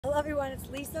Hello everyone, it's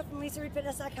Lisa from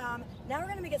LisaReedFitness.com. Now we're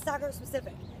going to make it soccer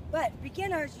specific. But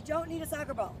beginners, you don't need a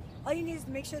soccer ball. All you need is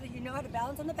to make sure that you know how to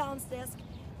balance on the balance disc.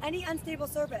 Any unstable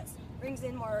surface brings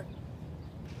in more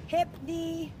hip,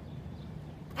 knee,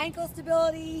 ankle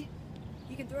stability.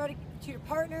 You can throw it to your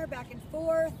partner back and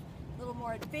forth, a little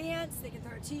more advanced. They can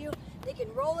throw it to you. They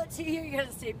can roll it to you. You got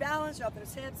to stay balanced, drop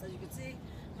those hips, as you can see.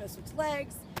 I'm going to switch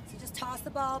legs. So just toss the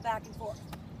ball back and forth.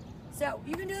 So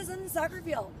you can do this on the soccer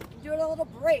field. You can do it a little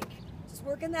break. Just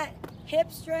working that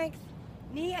hip strength,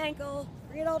 knee, ankle,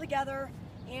 bring it all together,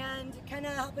 and kind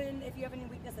of helping if you have any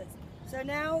weaknesses. So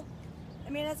now,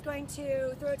 Amanda's going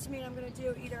to throw it to me, and I'm going to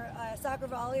do either a soccer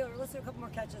volley, or let's do a couple more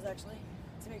catches actually,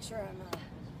 to make sure I'm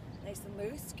nice and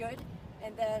loose. Good.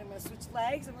 And then I'm going to switch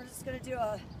legs, and we're just going to do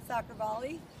a soccer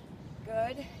volley.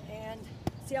 Good. And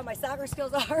see how my soccer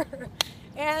skills are.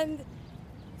 And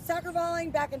soccer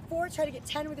volleying back and forth, try to get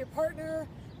 10 with your partner.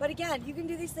 But again, you can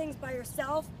do these things by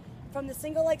yourself, from the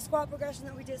single leg squat progression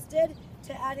that we just did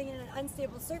to adding in an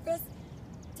unstable surface.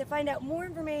 To find out more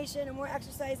information and more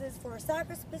exercises for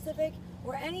soccer specific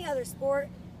or any other sport,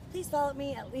 please follow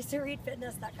me at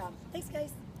LisaReedFitness.com. Thanks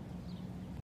guys.